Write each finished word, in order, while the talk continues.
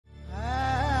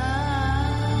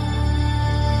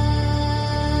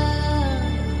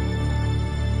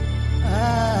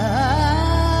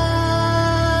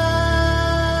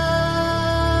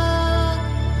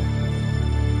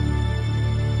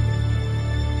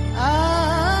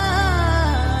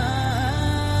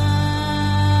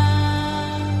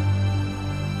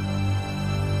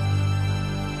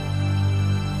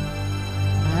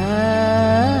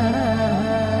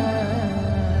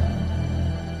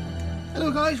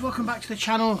guys, welcome back to the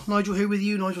channel. Nigel here with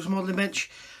you, Nigel's Modelling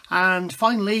Bench. And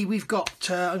finally we've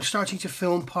got, I'm starting to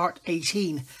film part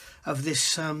 18 of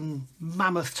this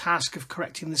mammoth task of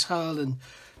correcting this hull and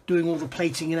doing all the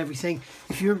plating and everything.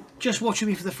 If you're just watching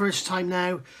me for the first time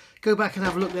now, go back and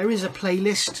have a look. There is a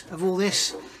playlist of all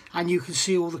this and you can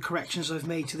see all the corrections I've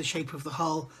made to the shape of the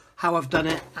hull, how I've done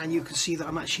it, and you can see that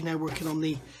I'm actually now working on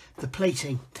the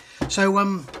plating. So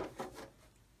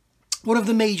one of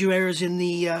the major errors in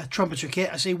the trumpeter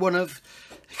kit, I say one of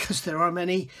because there are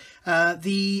many,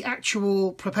 the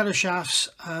actual propeller shafts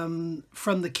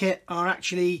from the kit are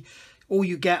actually all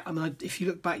you get. I mean, if you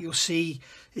look back you'll see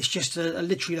it's just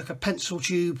literally like a pencil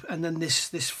tube and then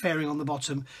this fairing on the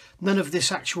bottom. None of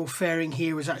this actual fairing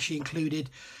here is actually included.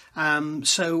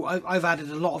 So I've added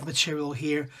a lot of material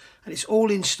here and it's all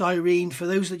in styrene. For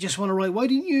those that just want to write, why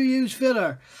didn't you use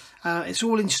filler? It's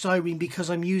all in styrene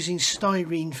because I'm using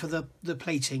styrene for the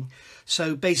plating.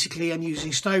 So basically I'm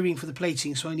using styrene for the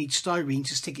plating, so I need styrene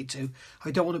to stick it to. I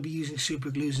don't want to be using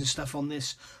super glues and stuff on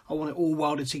this. I want it all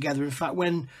welded together. In fact,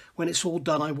 when it's all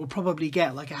done, I will probably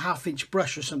get like a 1/2 inch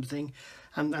brush or something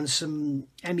and some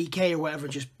MEK or whatever,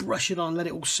 just brush it on, let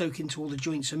it all soak into all the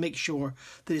joints and make sure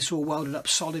that it's all welded up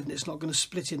solid and it's not going to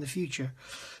split in the future.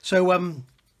 So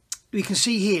we can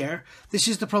see here, this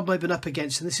is the problem I've been up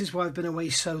against, and this is why I've been away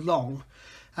so long.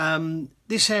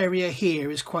 This area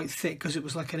here is quite thick because it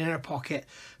was like an air pocket,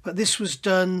 but this was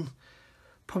done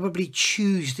probably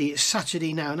Tuesday. It's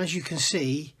Saturday now, and as you can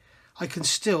see, I can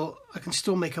still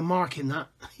make a mark in that.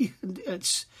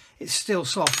 It's still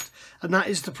soft, and that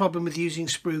is the problem with using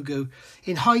sprue goo.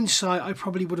 In hindsight, I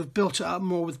probably would have built it up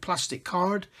more with plastic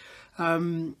card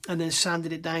and then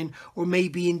sanded it down, or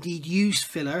maybe indeed used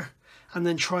filler and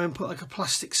then try and put like a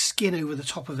plastic skin over the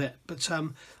top of it, but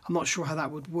I'm not sure how that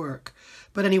would work.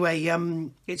 But anyway,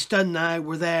 it's done now,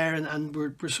 we're there, and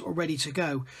we're sort of ready to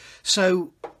go.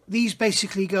 So these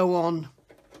basically go on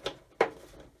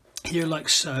here like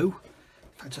so.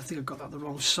 In fact, I think I've got that the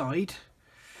wrong side.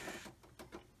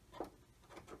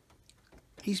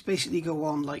 These basically go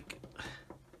on like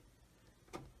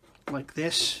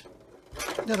this.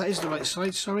 No, that is the right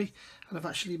side, sorry. And I've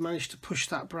actually managed to push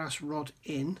that brass rod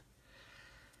in.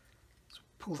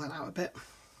 Pull that out a bit.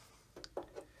 So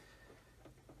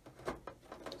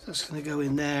that's going to go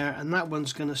in there, and that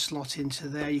one's going to slot into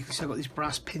there. You can see I've got these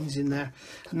brass pins in there,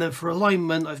 and then for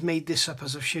alignment I've made this up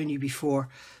as I've shown you before,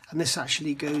 and this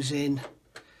actually goes in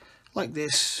like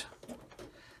this,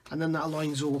 and then that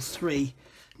aligns all three.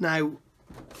 Now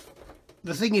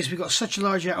the thing is, we've got such a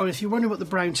large area. If you're wondering what the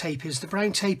brown tape is, the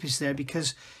brown tape is there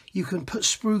because you can put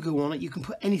sprue goo on it, you can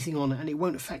put anything on it and it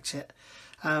won't affect it.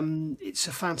 It's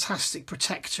a fantastic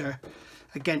protector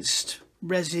against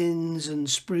resins and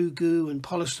sprue goo and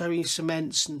polystyrene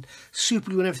cements and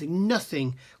super glue and everything.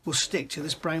 Nothing will stick to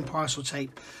this brown parcel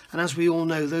tape, and as we all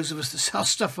know, those of us that sell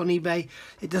stuff on eBay,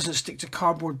 it doesn't stick to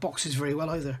cardboard boxes very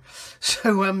well either.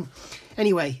 So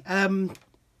anyway,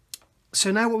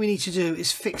 so now what we need to do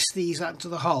is fix these out to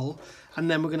the hull, and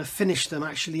then we're going to finish them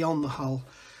actually on the hull.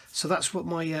 So that's what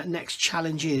my next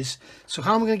challenge is. So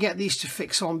how am I going to get these to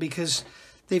fix on, because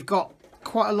they've got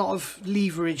quite a lot of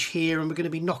leverage here and we're going to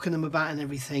be knocking them about and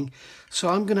everything. So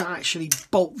I'm going to actually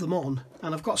bolt them on,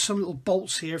 and I've got some little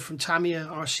bolts here from Tamiya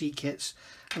RC kits,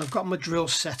 and I've got my drill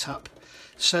set up.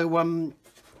 So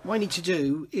what I need to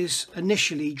do is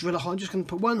initially drill a hole. I'm just going to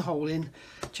put one hole in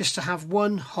just to have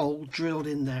one hole drilled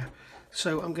in there.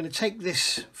 So I'm going to take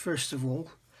this first of all,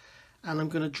 and I'm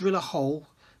going to drill a hole.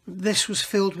 This was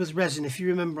filled with resin. If you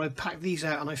remember, I packed these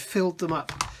out and I filled them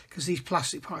up because these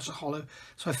plastic parts are hollow.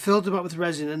 So I filled them up with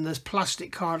resin, and there's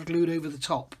plastic card glued over the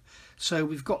top. So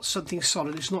we've got something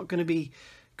solid. It's not going to be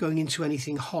going into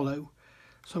anything hollow.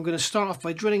 So I'm going to start off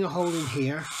by drilling a hole in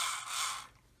here.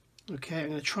 Okay, I'm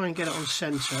going to try and get it on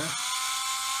centre.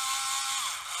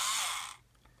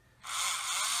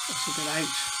 That's a bit out.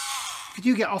 If you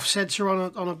do get off centre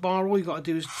on a bar, all you've got to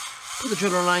do is put the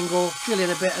drill on an angle, drill in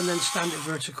a bit, and then stand it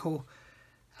vertical,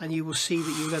 and you will see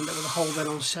that you'll end up with a hole then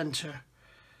on centre.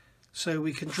 So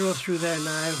we can drill through there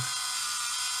now.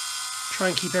 Try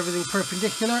and keep everything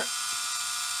perpendicular.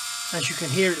 As you can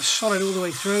hear, it's solid all the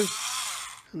way through,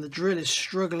 and the drill is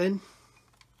struggling.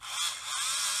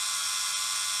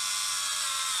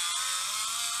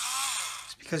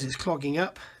 It's because it's clogging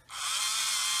up.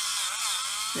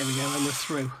 There we go, and we're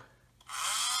through.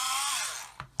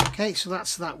 Okay, so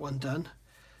that's that one done.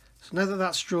 So now that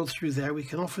that's drilled through there, we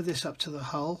can offer this up to the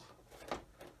hull.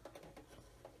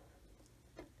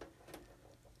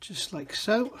 Just like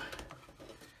so.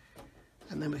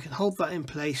 And then we can hold that in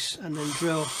place and then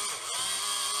drill.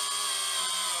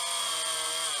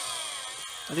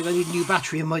 I think I need a new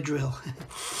battery in my drill.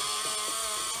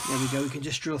 There we go, we can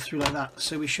just drill through like that.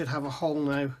 So we should have a hole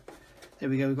now. There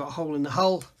we go, we've got a hole in the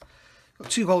hull.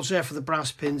 Got 2 holes there for the brass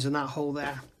pins and that hole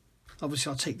there. Obviously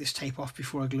I'll take this tape off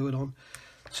before I glue it on.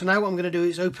 So now what I'm going to do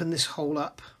is open this hole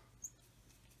up.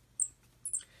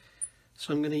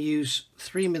 So I'm going to use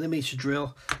 3mm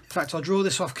drill. In fact, I'll draw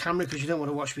this off camera because you don't want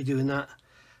to watch me doing that.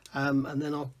 And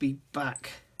then I'll be back.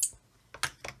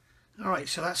 Alright,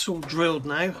 so that's all drilled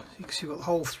now. You can see we've got the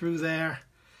hole through there,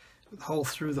 the hole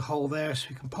through the hole there, so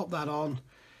we can pop that on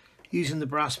using the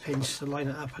brass pins to line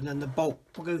it up, and then the bolt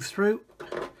will go through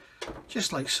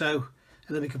just like so,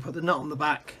 and then we can put the nut on the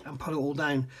back and put it all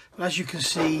down. But as you can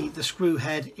see, the screw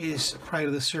head is proud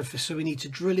of the surface, so we need to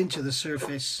drill into the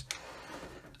surface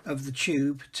of the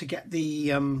tube to get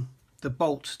the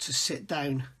bolt to sit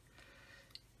down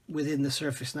within the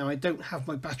surface. Now I don't have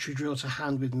my battery drill to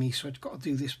hand with me, so I've got to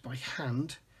do this by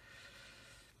hand,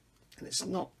 and it's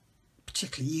not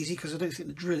particularly easy because I don't think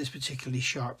the drill is particularly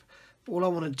sharp. But all I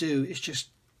want to do is just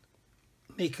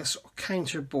make a sort of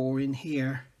counter bore in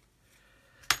here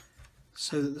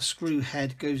so that the screw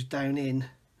head goes down in.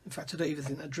 In fact, I don't even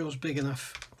think that drill's big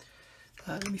enough.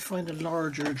 Let me find a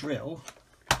larger drill.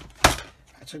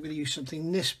 So I'm going to use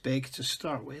something this big to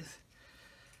start with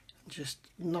and just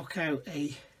knock out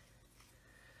a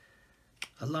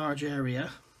large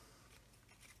area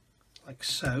like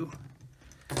so.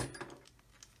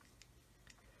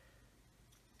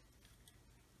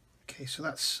 Okay, so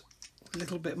that's a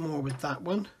little bit more with that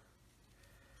one,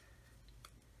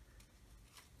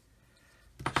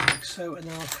 just like so, and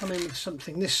then I'll come in with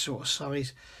something this sort of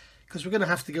size because we're going to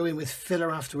have to go in with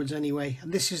filler afterwards anyway.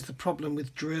 And this is the problem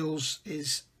with drills,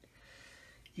 is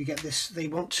you get this, they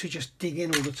want to just dig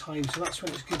in all the time, so that's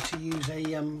when it's good to use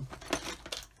a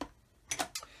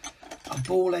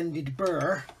ball-ended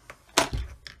burr.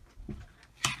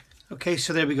 Okay,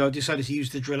 so there we go. I decided to use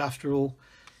the drill after all.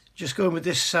 Just going with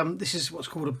this, this is what's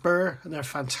called a burr, and they're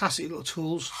fantastic little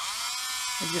tools.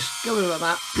 And just go in like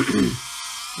that.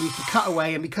 And you can cut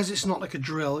away, and because it's not like a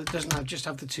drill, it doesn't just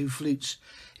have the 2 flutes.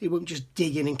 It won't just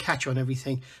dig in and catch on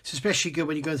everything. It's especially good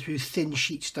when you go through thin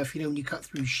sheet stuff, you know, when you cut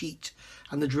through sheet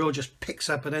and the drill just picks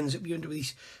up and ends up you end up with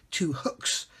these 2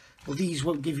 hooks. Well, these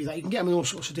won't give you that. You can get them in all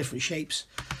sorts of different shapes.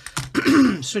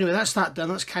 So anyway, that's that done.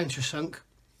 That's countersunk.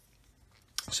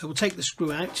 So we'll take the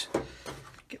screw out,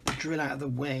 get the drill out of the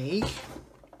way,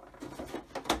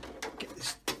 get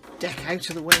this deck out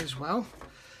of the way as well,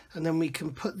 and then we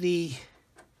can put the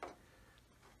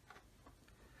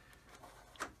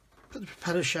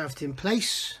propeller shaft in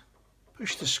place,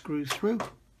 push the screw through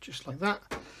just like that,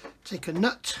 take a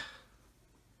nut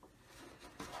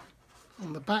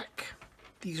on the back.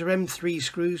 These are M3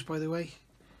 screws, by the way.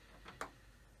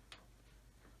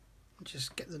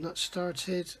 Just get the nut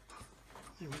started.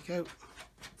 There we go.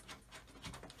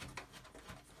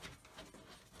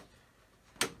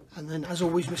 And then, as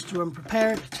always, Mr.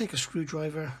 Unprepared, take a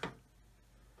screwdriver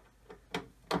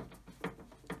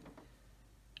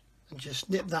and just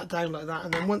nip that down like that.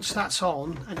 And then once that's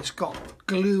on and it's got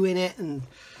glue in it and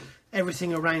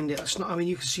everything around it, that's not, I mean,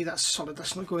 you can see that's solid,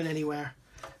 that's not going anywhere.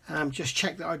 Just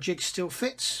check that our jig still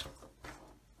fits.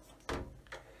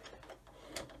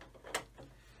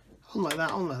 On like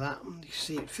that, on like that. You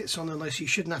see it fits on there nicely. You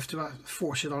shouldn't have to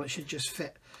force it on, it should just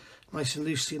fit nice and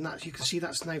loosely, and that, you can see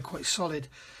that's now quite solid.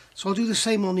 So I'll do the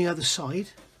same on the other side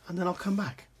and then I'll come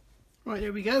back. Right,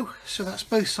 there we go. So that's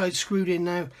both sides screwed in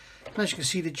now. And as you can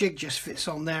see, the jig just fits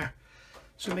on there.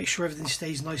 So make sure everything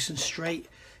stays nice and straight.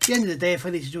 At the end of the day, if I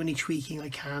need to do any tweaking, I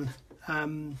can.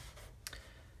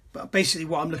 But basically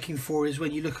what I'm looking for is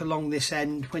when you look along this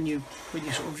end, when you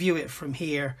sort of view it from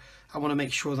here, I want to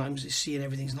make sure that I'm seeing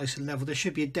everything's nice and level. There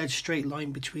should be a dead straight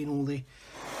line between all the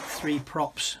 3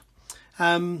 props.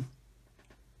 On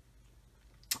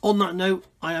that note,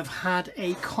 I have had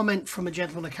a comment from a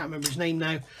gentleman, I can't remember his name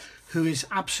now, who is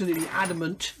absolutely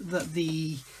adamant that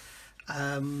the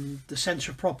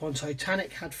centre prop on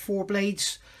Titanic had 4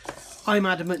 blades. I'm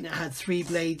adamant it had 3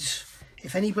 blades.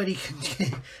 If anybody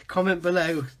can comment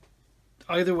below,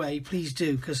 either way, please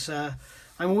do, because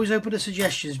I'm always open to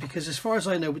suggestions, because as far as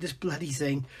I know with this bloody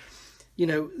thing, you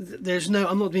know, there's no,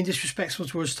 I'm not being disrespectful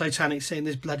towards Titanic saying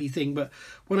this bloody thing, but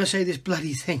when I say this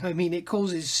bloody thing, I mean it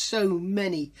causes so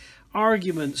many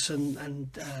arguments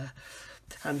and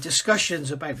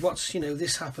discussions about what's, you know,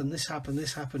 this happened, this happened,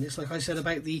 this happened. It's like I said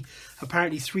about the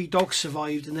apparently 3 dogs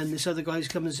survived, and then this other guy's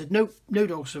come and said nope, no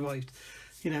dog survived.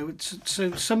 You know,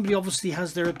 so somebody obviously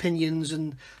has their opinions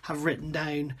and have written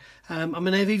down. I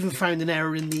mean, I've even found an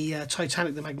error in the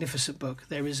Titanic the Magnificent book.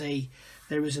 There is an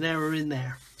error in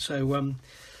there. So, and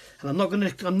I'm not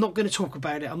gonna talk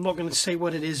about it. I'm not gonna say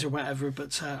what it is or whatever.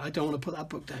 But I don't want to put that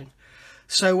book down.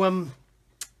 So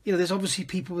you know, there's obviously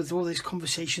people with all these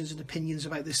conversations and opinions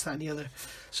about this, that and the other,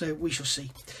 so we shall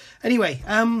see. Anyway,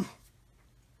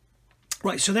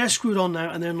 right, so they're screwed on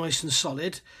now and they're nice and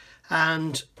solid.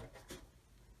 And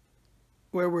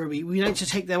where were we? We need to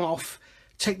take them off,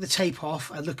 take the tape off,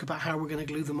 and look about how we're going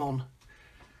to glue them on.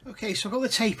 Okay, so I've got the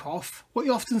tape off. What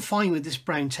you often find with this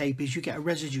brown tape is you get a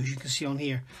residue, as you can see on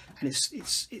here, and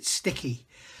it's sticky.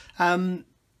 And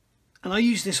I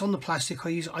use this on the plastic. I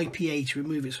use IPA to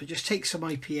remove it. So just take some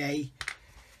IPA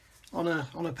on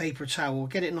a paper towel,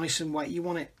 get it nice and wet. You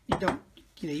want it,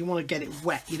 you want to get it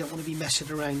wet. You don't want to be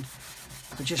messing around.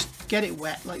 And just get it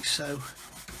wet like so,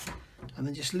 and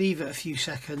then just leave it a few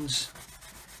seconds,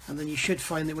 and then you should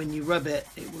find that when you rub it,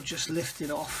 it will just lift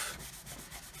it off.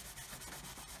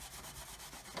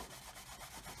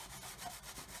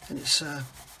 And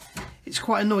it's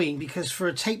quite annoying because for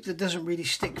a tape that doesn't really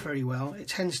stick very well, it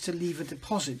tends to leave a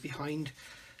deposit behind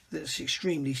that's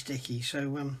extremely sticky.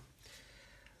 So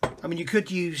I mean, you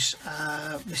could use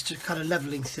Mr. Colour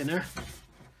Leveling Thinner,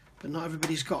 but not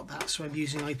everybody's got that, so I'm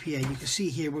using IPA. You can see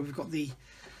here where we've got the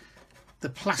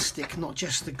plastic, not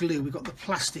just the glue. We've got the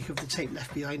plastic of the tape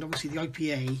left behind. Obviously the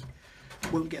IPA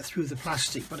won't get through the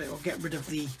plastic, but it will get rid of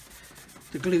the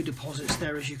glue deposits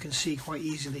there, as you can see, quite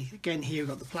easily. Again, here we've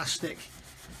got the plastic.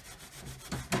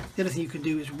 The other thing you can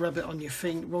do is rub it on your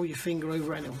finger, roll your finger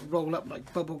over, and it will roll up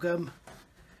like bubble gum.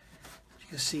 You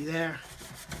can see there.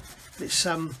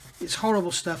 It's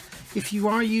horrible stuff. If you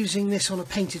are using this on a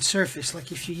painted surface,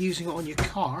 like if you're using it on your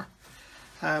car,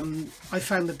 I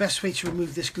found the best way to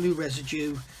remove this glue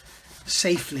residue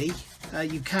safely.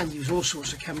 You can use all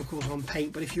sorts of chemicals on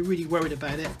paint, but if you're really worried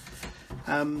about it,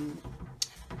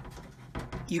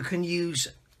 you can use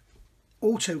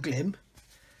Auto Glim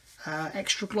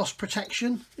extra gloss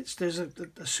protection. There's a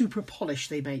super polish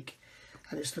they make,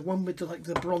 and it's the one with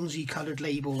the bronzy coloured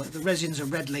label. Like the resin's a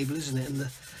red label, isn't it? And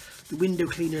the window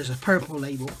cleaner's a purple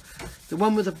label. The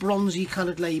one with the bronzy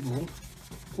coloured label,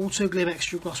 Auto Glim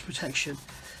extra gloss protection,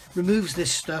 removes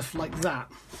this stuff like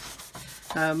that.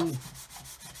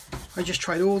 I just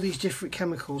tried all these different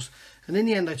chemicals, and in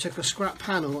the end I took a scrap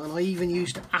panel and I even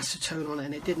used acetone on it,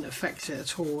 and it didn't affect it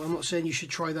at all. I'm not saying you should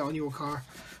try that on your car,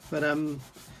 but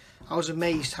I was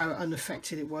amazed how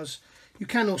unaffected it was. You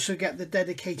can also get the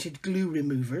dedicated glue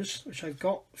removers, which I've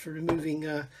got for removing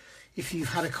if you've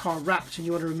had a car wrapped and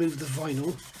you want to remove the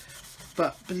vinyl.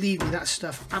 But believe me, that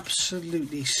stuff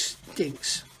absolutely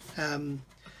stinks. And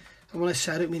when I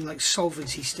say I don't mean like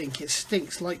solvency stink, it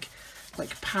stinks like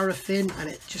paraffin, and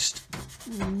it just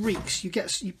reeks. You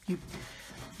get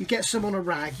some on a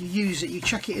rag, you use it, you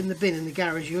chuck it in the bin in the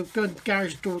garage, you go in the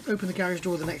garage door, open the garage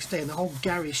door the next day, and the whole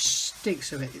garage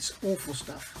stinks of it. It's awful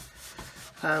stuff.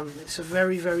 It's a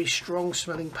very, very strong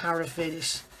smelling paraffin.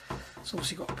 It's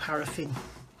obviously got paraffin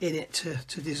in it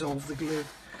to dissolve the glue.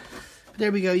 But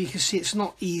there we go. You can see it's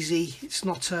not easy. It's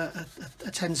not a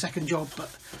 10-second job,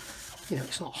 but you know,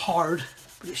 it's not hard,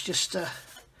 but it's just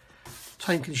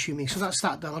time consuming. So that's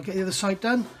that done. I'll get the other side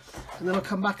done, and then I'll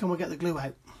come back and we'll get the glue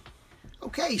out.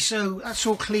 Okay, so that's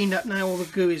all cleaned up now. All the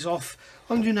glue is off.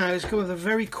 What I'm going to do now is go with a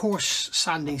very coarse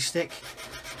sanding stick,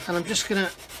 and I'm just going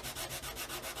to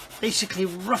basically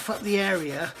rough up the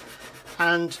area.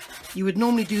 And you would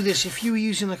normally do this if you were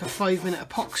using like a 5-minute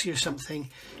epoxy or something.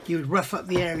 You would rough up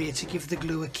the area to give the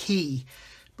glue a key.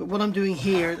 But what I'm doing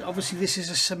here, obviously this is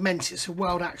a cement, it's a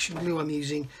wild action glue I'm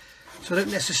using, so I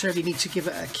don't necessarily need to give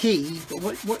it a key. But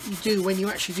what you do when you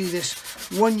actually do this,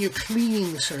 one, you're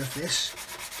cleaning the surface,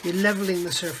 you're leveling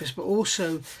the surface, but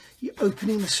also you're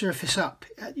opening the surface up.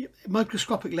 At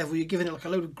microscopic level, you're giving it like a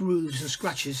load of grooves and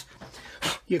scratches.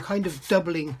 You're kind of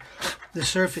doubling the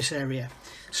surface area.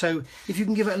 So if you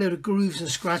can give it a load of grooves and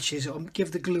scratches, it'll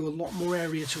give the glue a lot more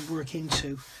area to work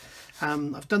into.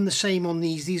 I've done the same on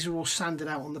these. These are all sanded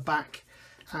out on the back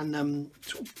and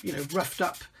you know, roughed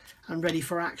up and ready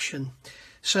for action.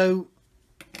 So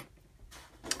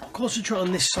I'll concentrate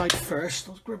on this side first.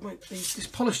 I'll grab this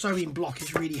polystyrene block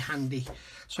is really handy,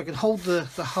 so I can hold the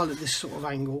hull at this sort of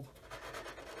angle.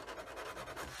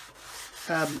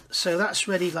 So that's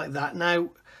ready like that. Now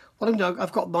what I'm doing,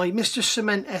 I've got my Mr.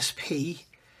 Cement SP,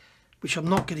 which I'm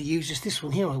not going to use. It's this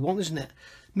one here I want, isn't it?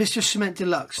 Mr. Cement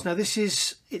Deluxe. Now this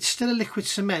is, it's still a liquid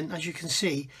cement, as you can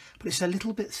see, but it's a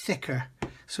little bit thicker,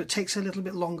 so it takes a little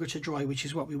bit longer to dry, which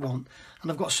is what we want.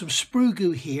 And I've got some sprue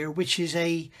goo here, which is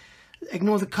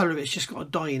ignore the colour of it, it's just got a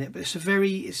dye in it, but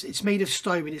it's made of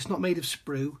styrene, it's not made of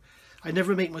sprue. I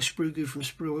never make my sprue goo from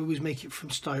sprue, I always make it from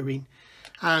styrene,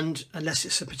 and unless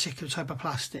it's a particular type of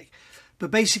plastic.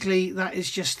 But basically that is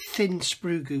just thin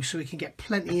sprue goo, so we can get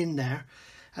plenty in there.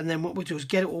 And then what we'll do is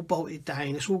get it all bolted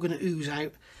down. It's all going to ooze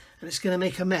out, and it's going to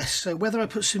make a mess. So whether I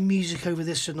put some music over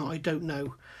this or not, I don't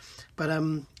know. But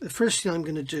the first thing I'm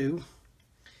going to do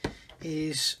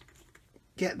is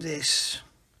get this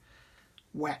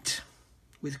wet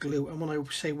with glue. And when I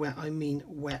say wet, I mean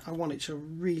wet. I want it to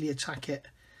really attack it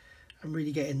and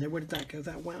really get in there. Where did that go?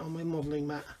 That went on my modelling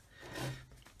mat.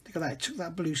 Look at that, it took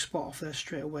that blue spot off there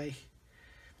straight away.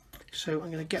 So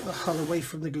I'm going to get the hull away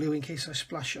from the glue in case I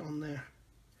splash it on there.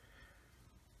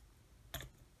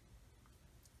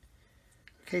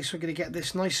 Okay, so I'm going to get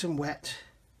this nice and wet.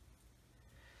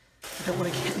 I don't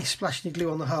want to get any splashing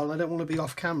glue on the hull. I don't want to be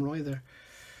off camera either.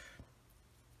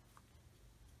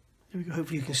 There we go.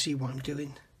 Hopefully you can see what I'm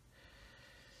doing.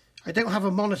 I don't have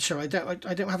a monitor. I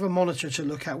don't have a monitor to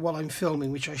look at while I'm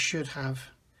filming, which I should have.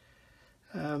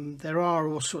 There are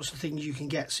all sorts of things you can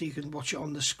get so you can watch it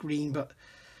on the screen, but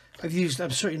I'm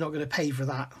certainly not going to pay for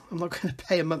that. I'm not going to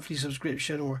pay a monthly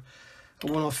subscription or a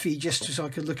one-off fee just so I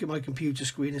can look at my computer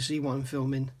screen and see what I'm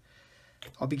filming.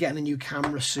 I'll be getting a new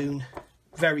camera soon,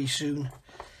 very soon,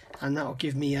 and that'll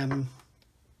give me a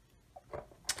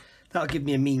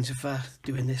means of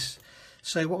doing this.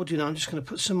 So what we'll do now, I'm just going to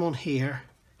put some on here.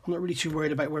 I'm not really too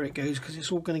worried about where it goes because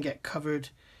it's all going to get covered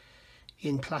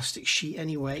in plastic sheet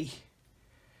anyway.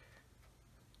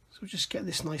 So just get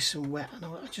this nice and wet, and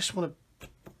I just want to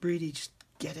really just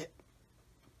get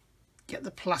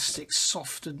the plastic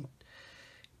soft and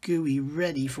gooey,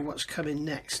 ready for what's coming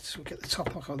next. So we'll get the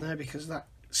top off on there because that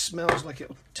smells like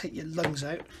it'll take your lungs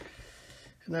out.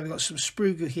 And now we've got some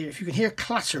sprue glue here. If you can hear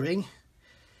clattering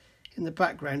in the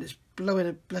background, it's blowing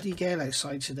a bloody gale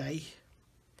outside today.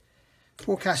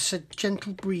 Forecast said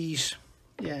gentle breeze.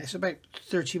 Yeah, it's about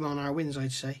 30 mile/hour winds,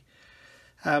 I'd say.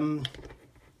 And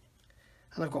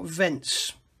I've got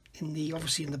vents in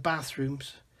obviously in the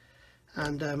bathrooms,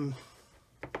 and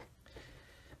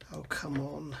oh come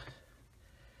on,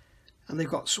 and they've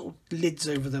got sort of lids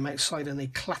over them outside and they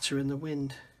clatter in the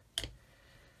wind.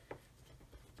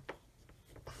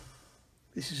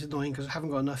 This is annoying because I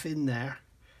haven't got enough in there.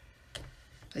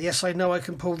 And yes, I know I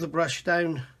can pull the brush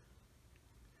down.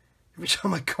 Every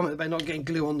time I comment about not getting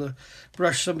glue on the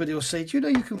brush, somebody will say, do you know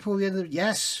you can pull the end of it?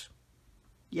 Yes,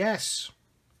 yes.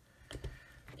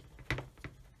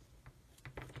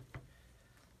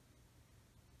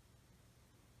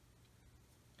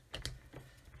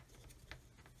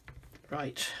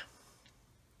 Right,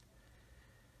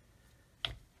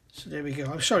 so there we go.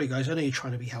 I'm sorry guys, I know you're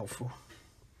trying to be helpful.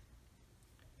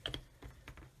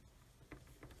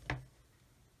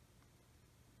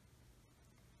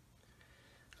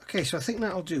 Okay, so I think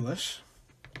that'll do us.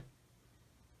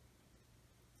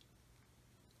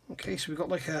 Okay, so we've got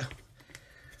like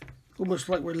almost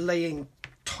like we're laying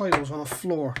tiles on a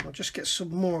floor. I'll just get some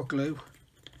more glue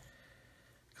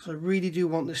because I really do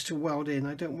want this to weld in.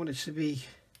 I don't want it to be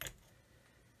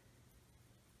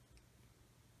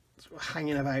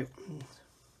hanging about.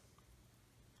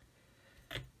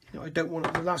 You know, I don't want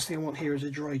it, the last thing I want here is a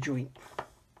dry joint.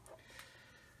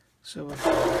 So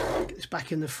I'll get this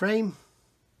back in the frame,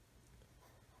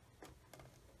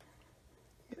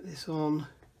 get this on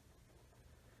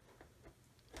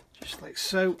just like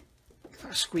so. If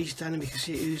I squeeze down and we can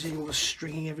see it oozing, all the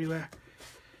stringing everywhere.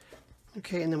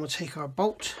 Okay, and then we'll take our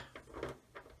bolt,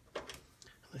 and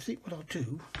I think what I'll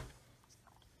do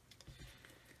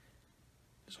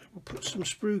we'll put some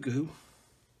sprue glue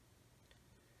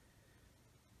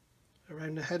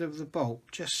around the head of the bolt,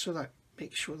 just so that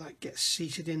make sure that gets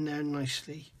seated in there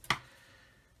nicely.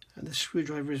 And the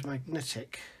screwdriver is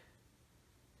magnetic,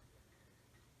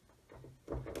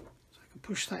 so I can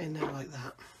push that in there like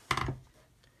that.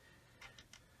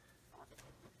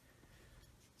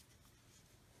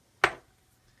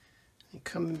 And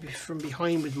come from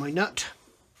behind with my nut.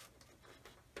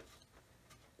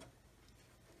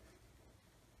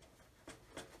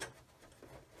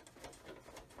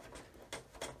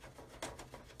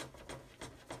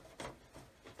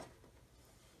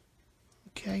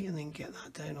 Okay, and then get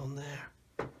that down on there,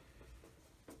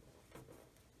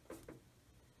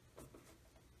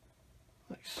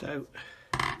 like so.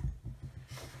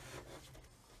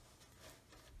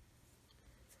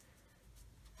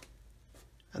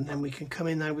 And then we can come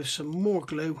in now with some more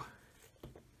glue.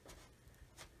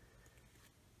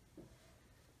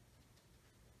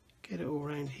 Get it all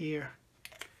around here.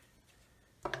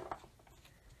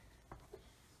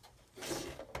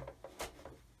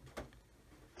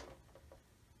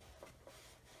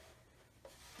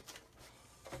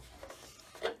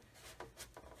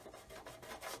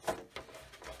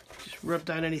 Rub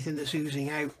down anything that's oozing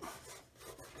out.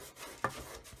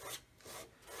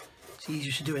 It's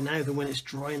easier to do it now than when it's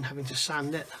dry and having to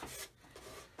sand it.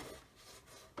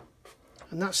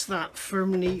 And that's that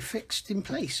firmly fixed in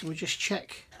place. And we'll just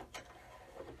check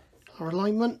our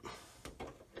alignment.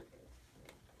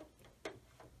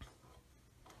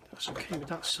 That's okay with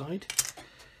that side.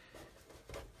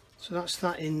 So that's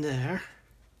that in there.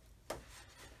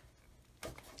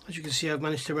 As you can see, I've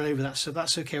managed to run over that, so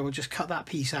that's okay. We'll just cut that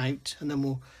piece out and then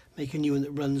we'll make a new one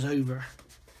that runs over.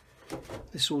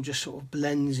 This all just sort of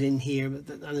blends in here, but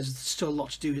and there's still a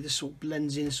lot to do here. This all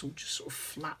blends in, it's all just sort of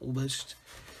flat almost.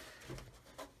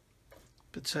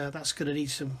 But that's going to need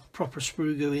some proper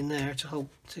sprue glue in there to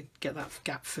get that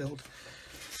gap filled.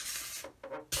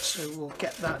 So we'll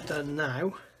get that done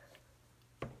now.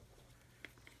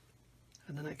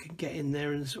 And then I can get in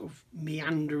there and sort of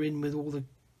meander in with all the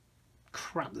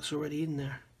crap that's already in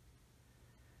there.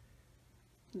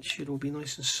 It should all be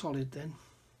nice and solid then.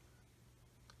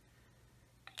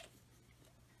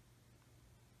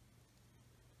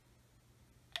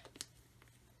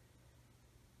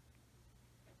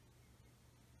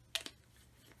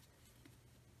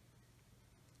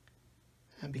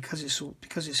 And because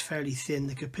it's fairly thin,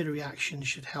 the capillary action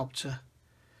should help to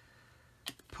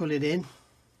pull it in.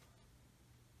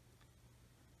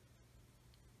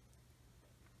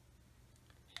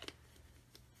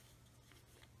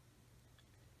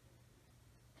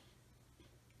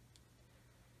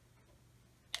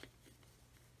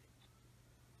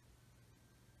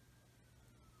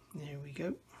 There we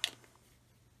go.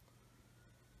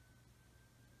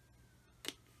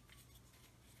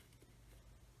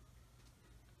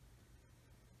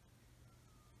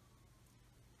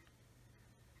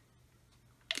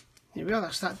 There we are,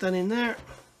 that's that done in there.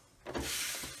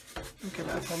 We'll get it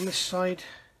up on this side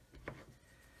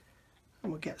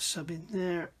and we'll get some in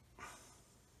there.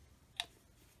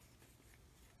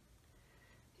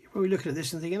 You're probably looking at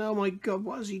this and thinking, oh my god,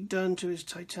 what has he done to his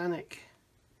Titanic?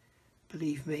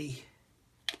 Believe me,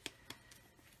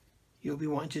 you'll be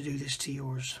wanting to do this to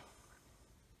yours.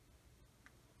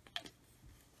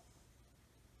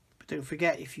 But don't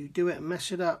forget, if you do it and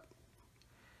mess it up,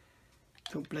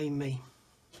 don't blame me.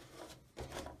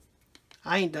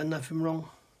 I ain't done nothing wrong.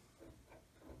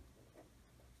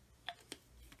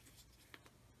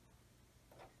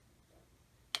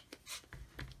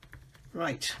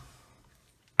 Right.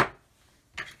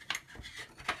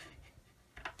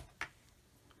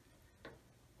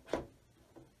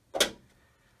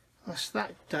 That's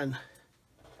that done.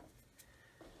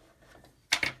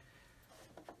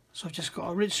 So I've just got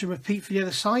to rinse and repeat for the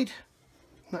other side.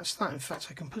 That's that. In fact,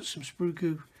 I can put some sprue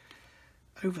glue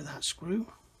over that screw.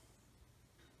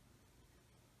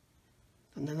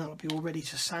 And then that'll be all ready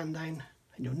to sand down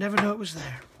and you'll never know it was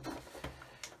there.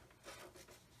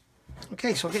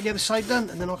 Okay, so I'll get the other side done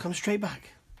and then I'll come straight back.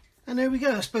 And there we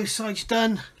go, that's both sides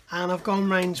done. And I've gone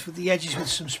round for the edges with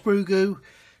some sprue glue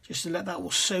just to let that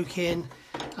all soak in.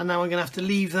 And now I'm going to have to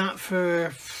leave that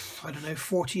for, I don't know,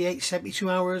 48, 72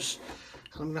 hours.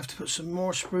 And I'm going to have to put some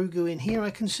more sprue glue in here,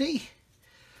 I can see.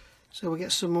 So we'll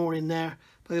get some more in there.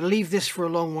 But I'm going to leave this for a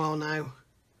long while now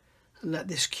and let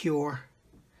this cure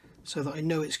so that I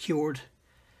know it's cured.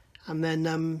 And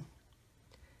then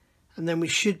we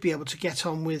should be able to get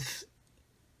on with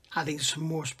adding some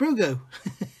more sprue glue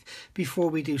before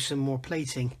we do some more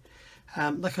plating.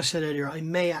 Like I said earlier, I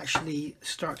may actually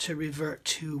start to revert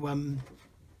to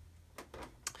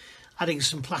adding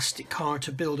some plastic car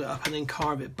to build it up and then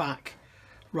carve it back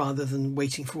rather than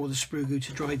waiting for all the sprue glue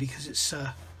to dry, because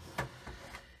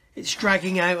it's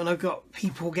dragging out and I've got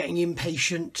people getting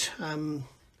impatient.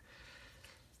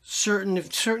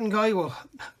 Certain guy, well,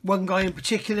 one guy in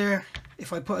particular,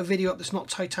 if I put a video up that's not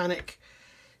Titanic,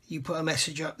 you put a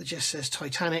message up that just says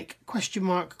Titanic, question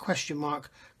mark, question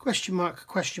mark, question mark,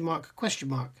 question mark, question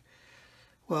mark.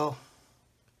 Well,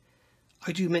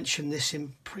 I do mention this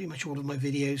in pretty much all of my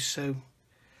videos, so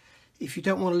if you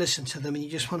don't want to listen to them and you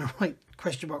just want to write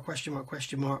question mark, question mark,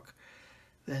 question mark,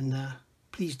 then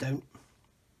please don't.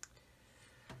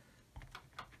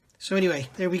 So anyway,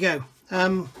 there we go.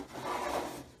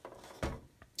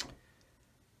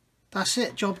 That's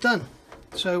it, job done.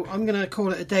 So I'm going to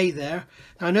call it a day there.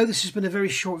 Now I know this has been a very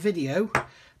short video,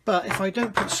 but if I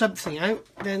don't put something out,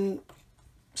 then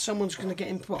someone's going to get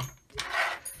in. Well,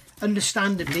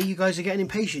 understandably, you guys are getting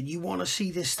impatient. You want to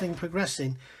see this thing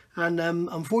progressing, and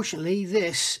unfortunately,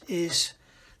 this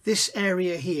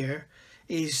area here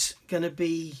is going to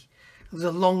be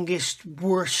the longest,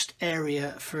 worst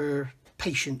area for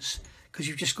patience, because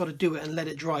you've just got to do it and let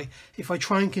it dry. If I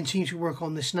try and continue to work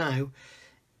on this now,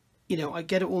 you know, I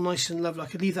get it all nice and lovely. I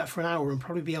could leave that for an hour and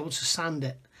probably be able to sand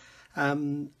it.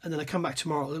 And then I come back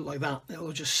tomorrow, it'll look like that.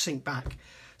 It'll just sink back.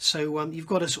 So you've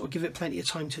got to sort of give it plenty of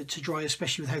time to dry,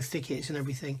 especially with how thick it is and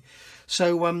everything.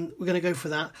 So we're going to go for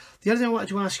that. The other thing I wanted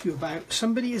to ask you about,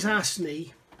 somebody has asked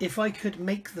me if I could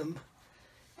make them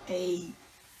a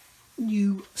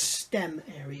new stem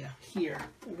area here.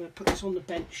 I'm going to put this on the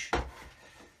bench.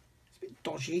 It's a bit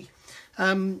dodgy.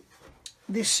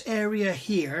 This area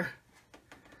here,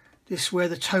 this is where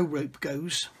the tow rope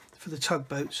goes for the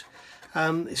tugboats.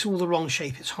 It's all the wrong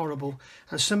shape, it's horrible.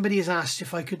 And somebody has asked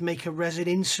if I could make a resin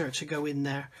insert to go in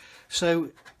there.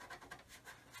 So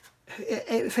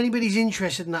if anybody's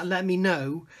interested in that, let me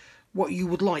know what you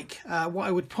would like. What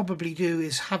I would probably do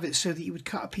is have it so that you would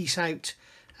cut a piece out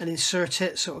and insert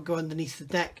it so it would go underneath the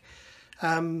deck.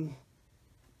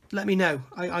 Let me know.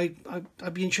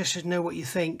 I'd be interested to know what you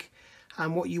think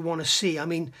and what you want to see. I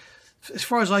mean, as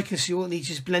far as I can see, all it needs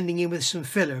is blending in with some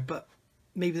filler, but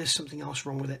maybe there's something else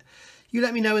wrong with it. You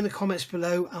let me know in the comments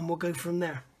below and we'll go from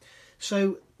there.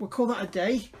 So we'll call that a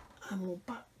day, and we'll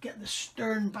get the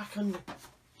stern back on the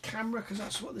camera because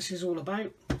that's what this is all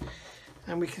about.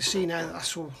 And we can see now that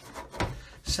that's all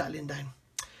settling down.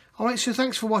 Alright, so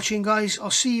thanks for watching, guys.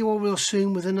 I'll see you all real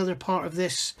soon with another part of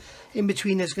this. In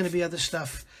between there's going to be other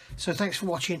stuff. So thanks for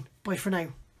watching. Bye for now.